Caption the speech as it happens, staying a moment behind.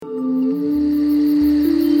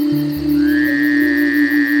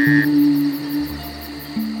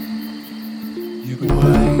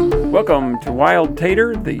Welcome to Wild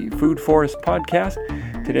Tater, the Food Forest podcast.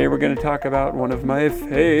 Today we're going to talk about one of my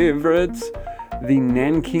favorites, the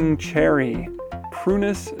Nanking cherry,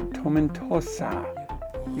 Prunus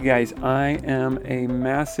tomentosa. You guys, I am a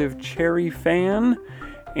massive cherry fan,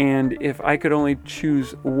 and if I could only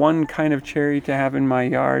choose one kind of cherry to have in my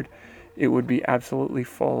yard, it would be absolutely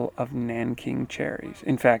full of Nanking cherries.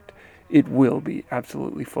 In fact, it will be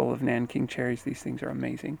absolutely full of Nanking cherries. These things are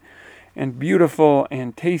amazing and beautiful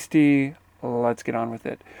and tasty. Let's get on with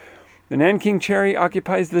it. The Nanking cherry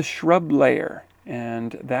occupies the shrub layer,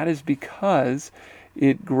 and that is because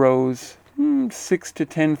it grows 6 to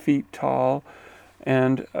 10 feet tall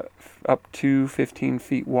and up to 15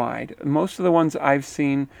 feet wide. Most of the ones I've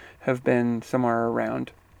seen have been somewhere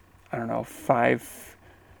around, 5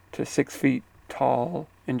 to 6 feet tall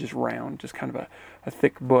and just round, just kind of a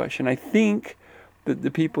thick bush. And I think that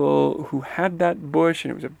the people who had that bush,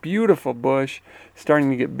 and it was a beautiful bush,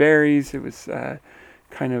 starting to get berries, it was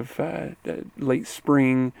late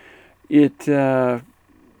spring, it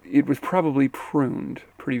was probably pruned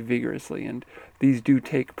pretty vigorously, and these do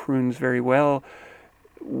take prunes very well.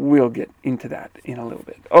 We'll get into that in a little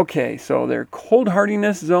bit. Okay, so they're cold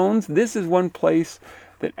hardiness zones. This is one place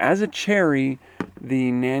that as a cherry,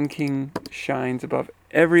 the Nanking shines above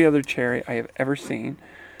every other cherry I have ever seen.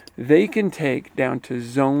 They can take down to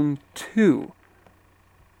zone 2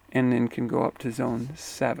 and then can go up to zone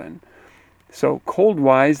 7. So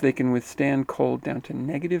cold-wise, they can withstand cold down to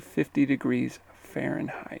negative 50 degrees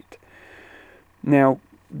Fahrenheit. Now,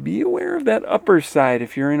 be aware of that upper side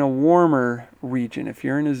if you're in a warmer region. If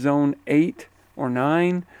you're in a zone 8 or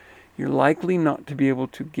 9, you're likely not to be able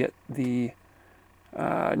to get the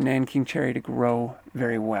Nanking cherry to grow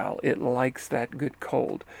very well. It likes that good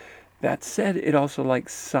cold. That said, it also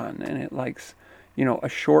likes sun, and it likes, a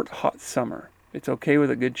short, hot summer. It's okay with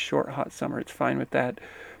a good, short, hot summer. It's fine with that.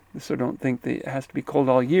 So don't think that it has to be cold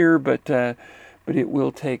all year, but it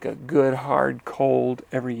will take a good, hard cold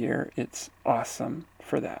every year. It's awesome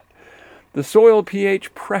for that. The soil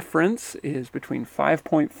pH preference is between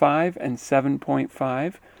 5.5 and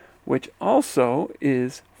 7.5, which also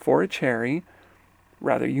is, for a cherry,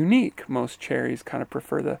 rather unique. Most cherries kind of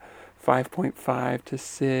prefer the 5.5 to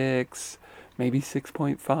 6, maybe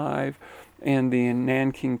 6.5, and the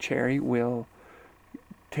Nanking cherry will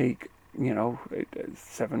take,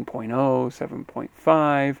 7.0,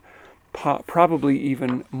 7.5, probably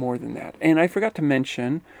even more than that. And I forgot to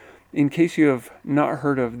mention, in case you have not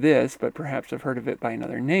heard of this, but perhaps have heard of it by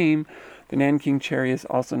another name, the Nanking cherry is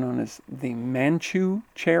also known as the Manchu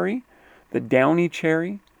cherry, the Downy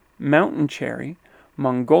cherry, mountain cherry,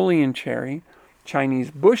 Mongolian cherry, Chinese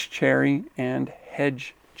bush cherry, and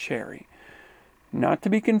hedge cherry. Not to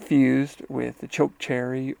be confused with the choke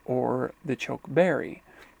cherry or the chokeberry,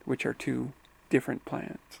 which are two different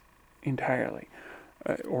plants entirely.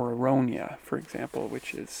 Or aronia, for example,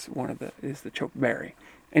 which is is the chokeberry.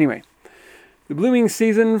 Anyway, the blooming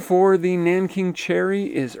season for the Nanking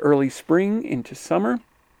cherry is early spring into summer.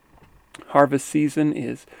 Harvest season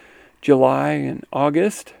is July and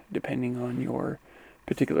August, depending on your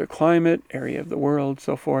particular climate, area of the world,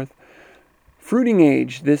 so forth. Fruiting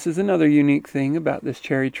age, this is another unique thing about this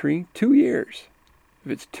cherry tree, 2 years.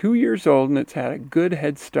 If it's 2 years old and it's had a good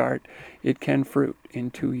head start, it can fruit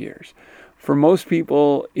in 2 years. For most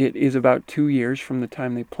people, it is about 2 years from the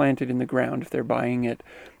time they plant it in the ground. If they're buying it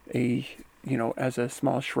as a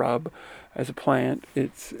small shrub, as a plant,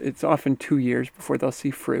 it's often 2 years before they'll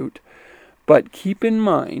see fruit. But keep in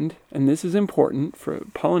mind, and this is important for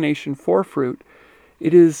pollination for fruit,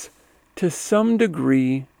 it is to some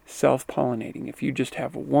degree self-pollinating. If you just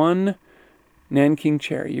have one Nanking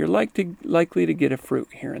cherry, you're likely to get a fruit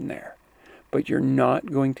here and there, but you're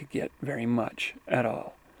not going to get very much at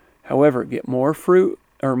all. However, get more fruit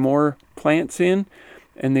or more plants in,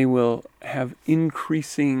 and they will have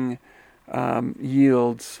increasing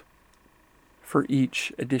yields for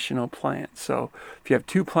each additional plant. So if you have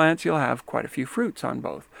 2 plants, you'll have quite a few fruits on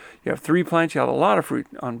both. You have 3 plants, you'll have a lot of fruit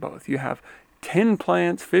on both. You have 10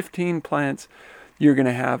 plants, 15 plants, you're going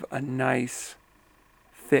to have a nice,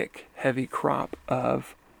 thick, heavy crop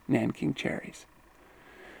of Nanking cherries.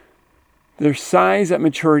 Their size at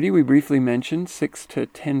maturity, we briefly mentioned, 6 to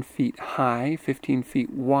 10 feet high, 15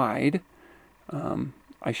 feet wide.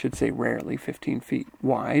 I should say rarely 15 feet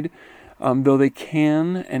wide, though they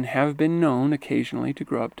can and have been known occasionally to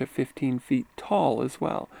grow up to 15 feet tall as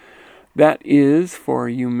well. That is, for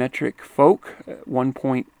eumetric folk,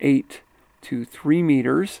 1.8 to 3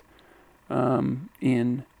 meters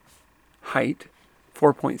in height,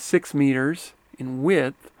 4.6 meters in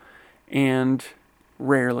width, and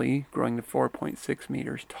rarely growing to 4.6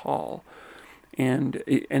 meters tall. and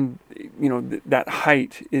that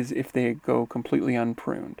height is if they go completely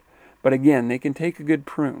unpruned. But again, they can take a good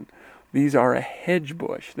prune. These are a hedge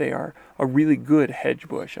bush. They are a really good hedge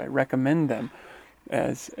bush. I recommend them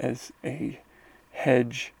as a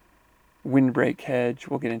hedge, windbreak hedge.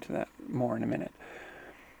 We'll get into that more in a minute.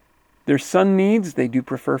 Their sun needs, they do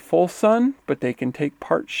prefer full sun, but they can take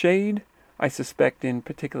part shade. I suspect in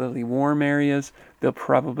particularly warm areas, they'll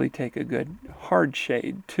probably take a good hard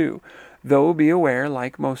shade too. Though be aware,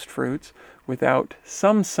 like most fruits, without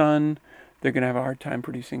some sun, they're going to have a hard time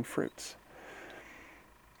producing fruits.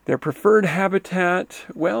 Their preferred habitat,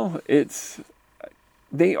 well,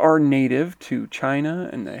 they are native to China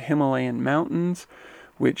and the Himalayan mountains,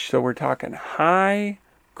 so we're talking high,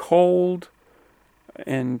 cold,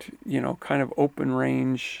 and, kind of open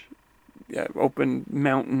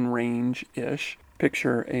mountain range-ish.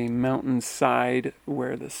 Picture a mountainside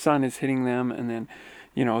where the sun is hitting them, and then,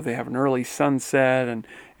 they have an early sunset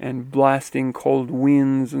and blasting cold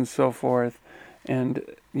winds and so forth. And,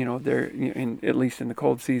 they're, at least in the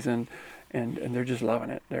cold season, and they're just loving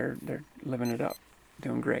it. They're living it up,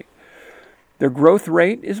 doing great. Their growth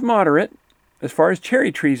rate is moderate. As far as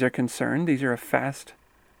cherry trees are concerned, these are a fast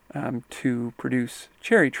to produce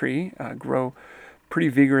cherry tree, grow pretty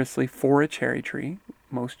vigorously for a cherry tree.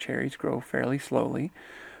 Most cherries grow fairly slowly.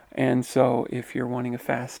 And so if you're wanting a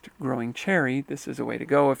fast growing cherry, this is a way to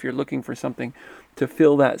go. If you're looking for something to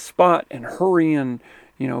fill that spot and hurry and,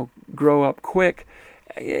 grow up quick,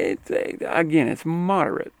 it's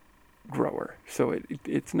moderate grower. So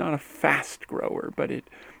it's not a fast grower, but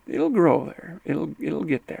it'll grow there. It'll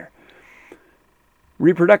get there.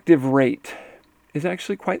 Reproductive rate is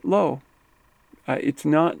actually quite low. It's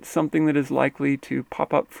not something that is likely to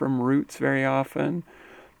pop up from roots very often.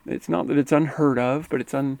 It's not that it's unheard of, but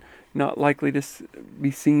it's not likely to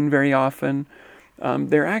be seen very often.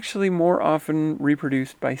 They're actually more often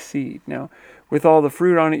reproduced by seed. Now, with all the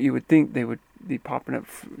fruit on it, you would think they would be popping up,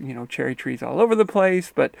 cherry trees all over the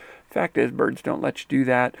place, but the fact is birds don't let you do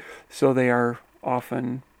that, so they are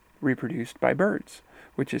often reproduced by birds,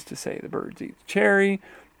 which is to say the birds eat the cherry,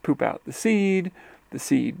 poop out the seed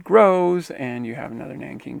grows, and you have another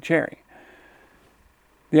Nanking cherry.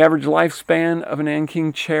 The average lifespan of a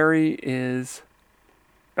Nanking cherry is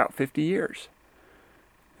about 50 years,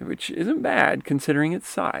 which isn't bad considering its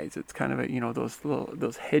size. It's kind of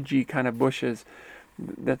those hedgy kind of bushes.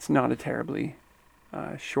 That's not a terribly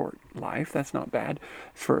short life. That's not bad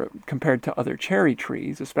compared to other cherry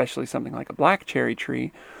trees, especially something like a black cherry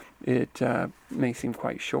tree. It may seem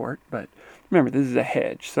quite short, but remember, this is a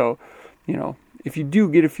hedge. So, if you do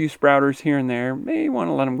get a few sprouters here and there, may want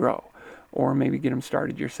to let them grow, or maybe get them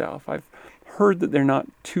started yourself. I've heard that they're not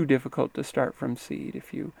too difficult to start from seed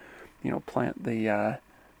if you, plant the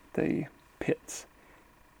pits.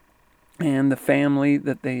 And the family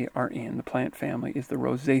that they are in, the plant family, is the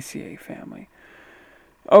Rosaceae family.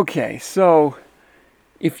 Okay, so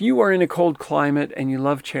if you are in a cold climate and you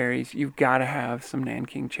love cherries, you've got to have some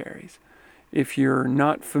Nanking cherries. If you're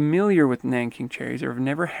not familiar with Nanking cherries or have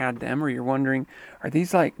never had them, or you're wondering, are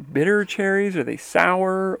these like bitter cherries? Are they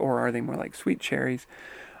sour? Or are they more like sweet cherries?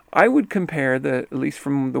 I would compare, at least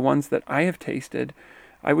from the ones that I have tasted,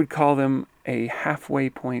 I would call them a halfway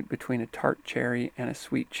point between a tart cherry and a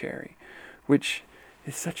sweet cherry, which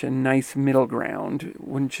is such a nice middle ground,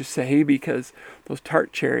 wouldn't you say? Because those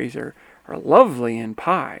tart cherries are lovely in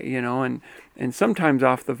pie, and sometimes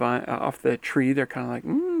off the tree they're kind of like,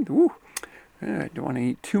 ooh. I don't want to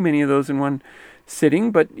eat too many of those in one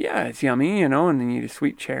sitting, but yeah, it's yummy, and then you eat a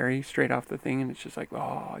sweet cherry straight off the thing, and it's just like,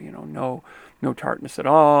 no tartness at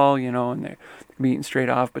all, and they can be eaten straight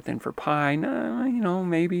off. But then for pie,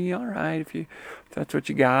 maybe all right if that's what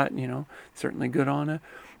you got, certainly good on a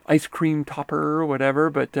ice cream topper or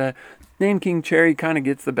whatever. But Nanking cherry kind of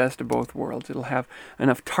gets the best of both worlds. It'll have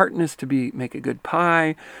enough tartness to make a good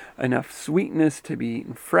pie, enough sweetness to be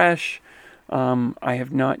eaten fresh. I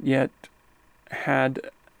have not yet had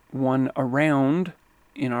one around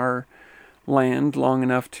in our land long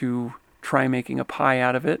enough to try making a pie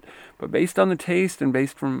out of it, but based on the taste and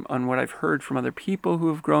based on what I've heard from other people who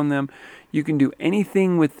have grown them, you can do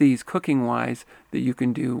anything with these cooking wise that you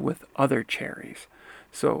can do with other cherries.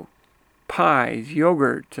 So pies,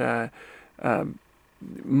 yogurt,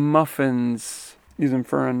 muffins, use them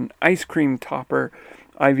for an ice cream topper.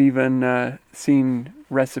 I've even seen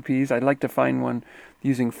recipes. I'd like to find one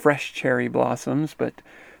using fresh cherry blossoms, but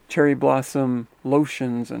cherry blossom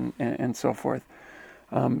lotions and so forth.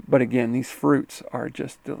 But again, these fruits are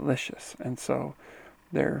just delicious, and so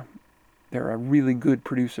they're a really good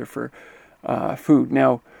producer for food.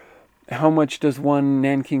 Now, how much does one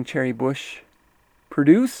Nanking cherry bush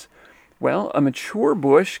produce? Well, a mature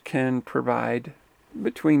bush can provide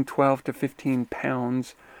between 12 to 15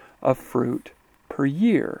 pounds of fruit per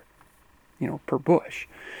year, per bush.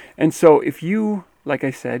 And so if you, like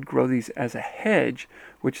I said, grow these as a hedge,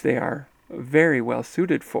 which they are very well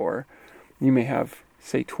suited for, you may have,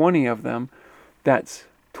 say, 20 of them. That's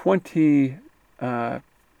 20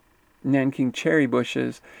 Nanking cherry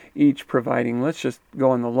bushes, each providing, let's just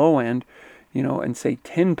go on the low end, and say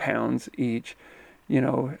 10 pounds each.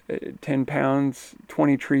 10 pounds,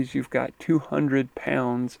 20 trees, you've got 200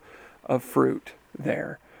 pounds of fruit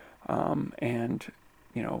there. And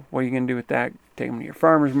what are you going to do with that? Take them to your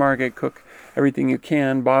farmer's market, cook everything you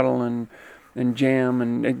can, bottle and jam,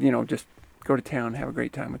 and just go to town, have a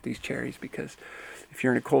great time with these cherries, because if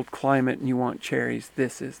you're in a cold climate and you want cherries,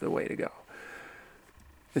 this is the way to go.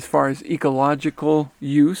 As far as ecological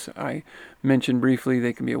use, I mentioned briefly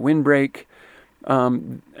they can be a windbreak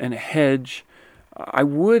and a hedge. I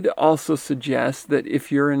would also suggest that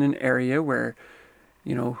if you're in an area where,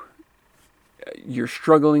 you're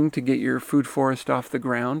struggling to get your food forest off the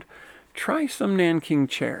ground, try some Nanking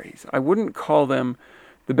cherries. I wouldn't call them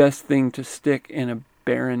the best thing to stick in a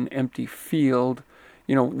barren, empty field.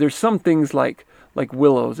 There's some things like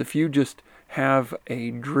willows. If you just have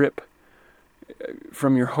a drip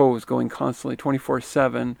from your hose going constantly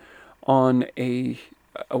 24/7 on a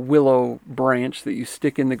willow branch that you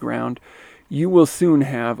stick in the ground, you will soon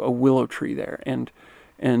have a willow tree there.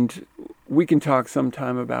 And we can talk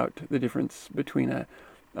sometime about the difference between a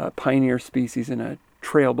pioneer species and a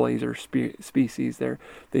trailblazer species.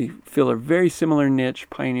 They fill a very similar niche.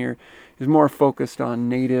 Pioneer is more focused on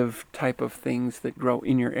native type of things that grow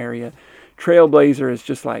in your area. Trailblazer is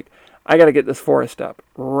just like, I got to get this forest up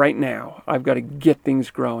right now. I've got to get things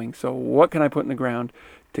growing. So what can I put in the ground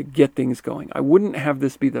to get things going? I wouldn't have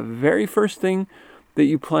this be the very first thing that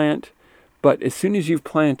you plant, but as soon as you've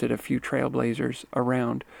planted a few trailblazers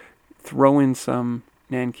around, throw in some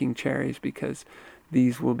Nanking cherries, because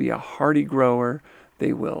these will be a hardy grower.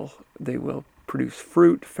 They will produce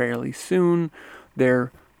fruit fairly soon.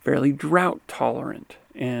 They're fairly drought tolerant,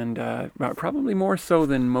 and probably more so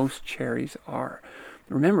than most cherries are.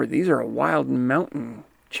 Remember, these are a wild mountain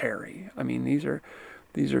cherry. I mean, these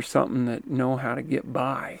are something that know how to get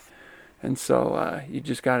by, and so you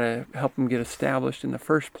just got to help them get established in the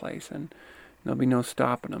first place, and there'll be no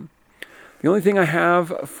stopping them. The only thing I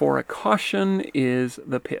have for a caution is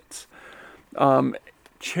the pits.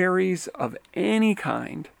 Cherries of any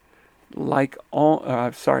kind, like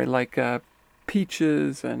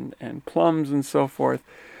peaches and plums and so forth,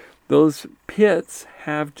 those pits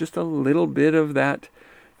have just a little bit of that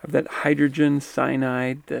hydrogen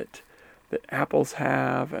cyanide that apples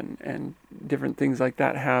have and different things like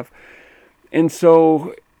that have. And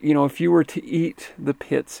so, if you were to eat the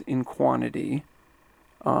pits in quantity,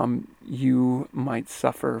 you might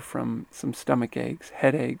suffer from some stomach aches,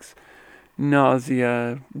 headaches,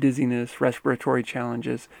 nausea, dizziness, respiratory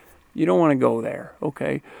challenges. You don't want to go there,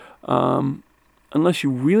 okay? Unless you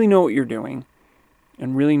really know what you're doing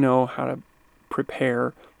and really know how to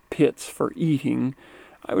prepare pits for eating,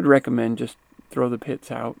 I would recommend just throw the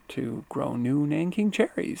pits out to grow new Nanking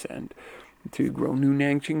cherries, and to grow new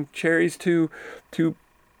Nanking cherries to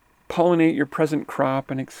pollinate your present crop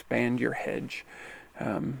and expand your hedge.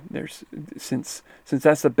 Since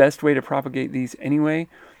that's the best way to propagate these anyway,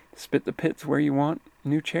 spit the pits where you want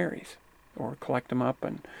new cherries, or collect them up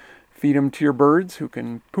and feed them to your birds, who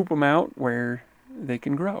can poop them out where they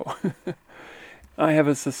can grow. I have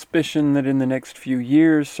a suspicion that in the next few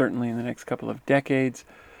years, certainly in the next couple of decades,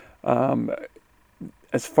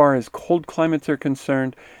 as far as cold climates are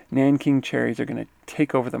concerned, Nanking cherries are going to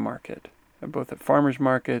take over the market, both at farmers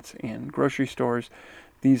markets and grocery stores.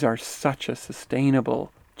 These are such a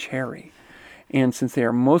sustainable cherry. And since they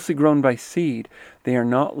are mostly grown by seed, they are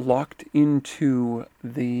not locked into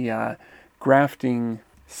the grafting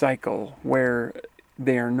cycle, where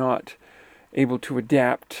they are not able to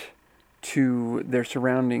adapt to their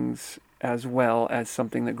surroundings as well as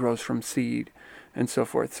something that grows from seed and so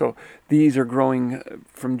forth. So these are growing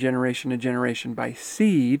from generation to generation by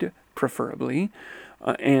seed, preferably,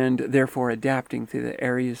 and therefore adapting to the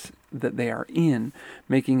areas that they are in,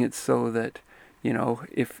 making it so that,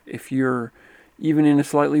 if you're even in a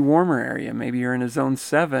slightly warmer area, maybe you're in a zone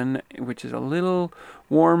 7, which is a little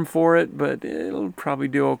warm for it, but it'll probably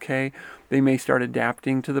do okay, they may start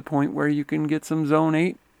adapting to the point where you can get some zone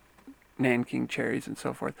 8 Nanking cherries and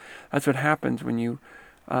so forth. That's what happens when you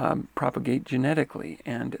propagate genetically,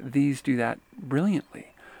 and these do that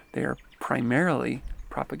brilliantly. They are primarily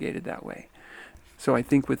propagated that way. So I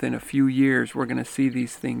think within a few years, we're going to see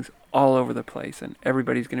these things all over the place, and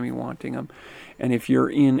everybody's going to be wanting them. And if you're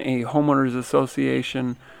in a homeowners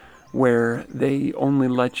association where they only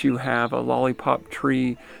let you have a lollipop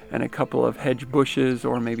tree and a couple of hedge bushes,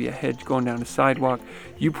 or maybe a hedge going down a sidewalk,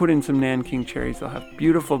 you put in some Nanking cherries. They'll have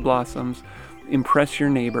beautiful blossoms, impress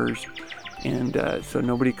your neighbors, and so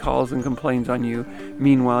nobody calls and complains on you.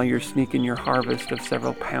 Meanwhile, you're sneaking your harvest of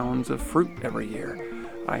several pounds of fruit every year.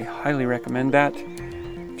 I highly recommend that.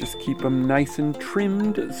 Just keep them nice and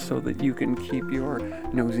trimmed so that you can keep your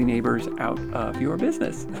nosy neighbors out of your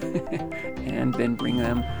business. And then bring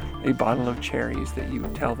them a bottle of cherries that you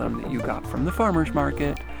tell them that you got from the farmer's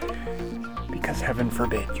market, because heaven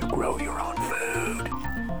forbid you grow your own food.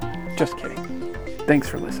 Just kidding. Thanks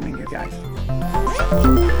for listening, you guys.